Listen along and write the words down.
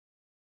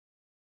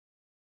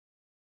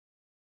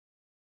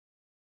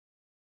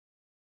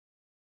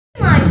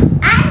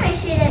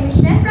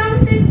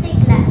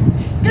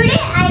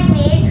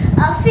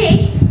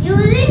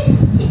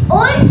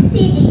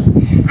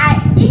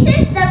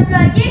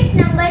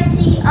Chapter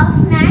 3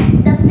 of Maths,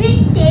 the fish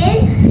tail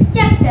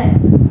chapter.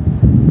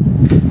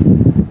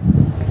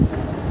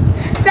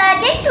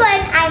 Project 1,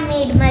 I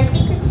made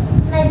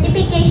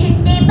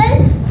multiplication table.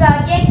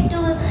 Project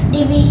 2,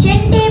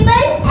 division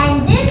table,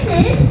 and this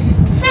is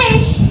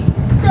fish.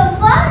 So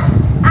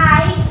first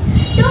I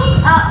took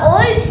a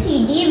old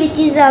CD which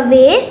is a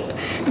waste.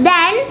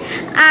 Then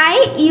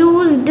I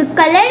used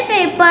color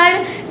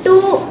paper to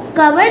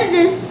cover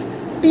this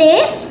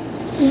place.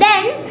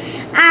 Then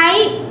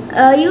I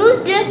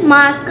used this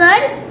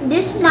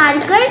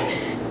marker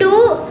to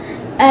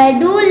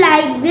do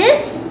like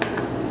this.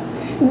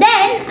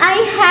 Then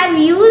I have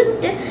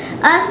used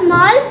a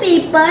small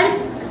paper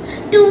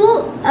to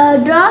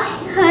draw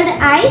her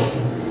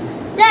eyes.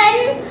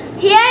 Then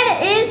here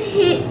is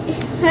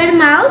her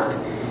mouth.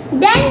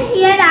 Then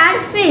here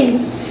are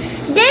fins.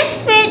 This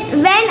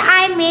fin, when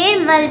I made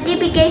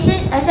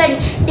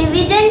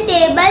division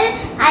table,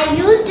 I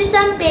used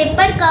some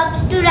paper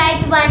cups to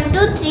write 1,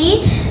 2,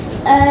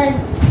 3.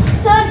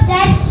 So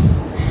that's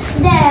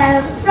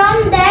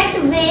from that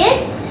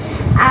waste,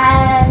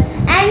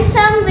 and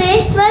some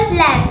waste was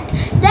left.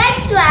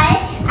 That's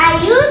why I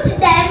used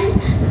them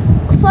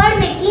for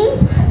making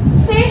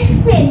fish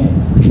fin.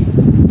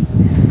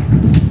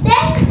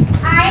 Then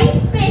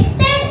I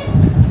pasted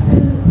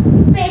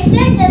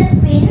the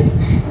fins.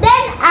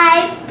 Then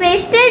I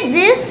pasted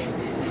this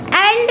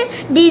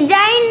and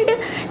designed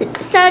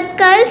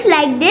circles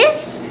like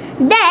this.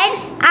 Then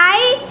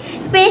I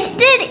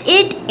pasted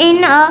it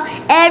in a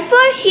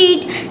A4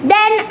 sheet.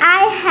 Then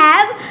I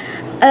have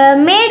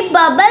made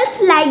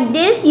bubbles like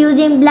this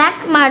using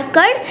black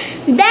marker.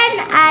 Then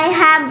I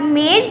have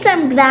made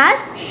some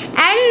grass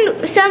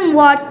and some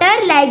water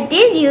like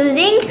this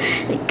using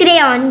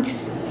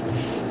crayons.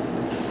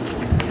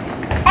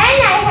 And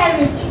I have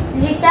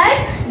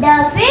returned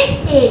the fish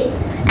tail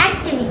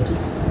activity.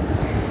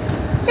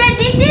 So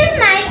this is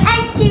my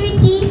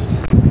activity.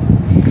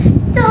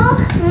 So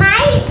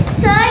my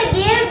sir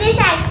gave this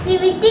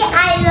activity.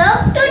 I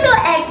love to do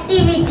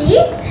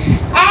activities.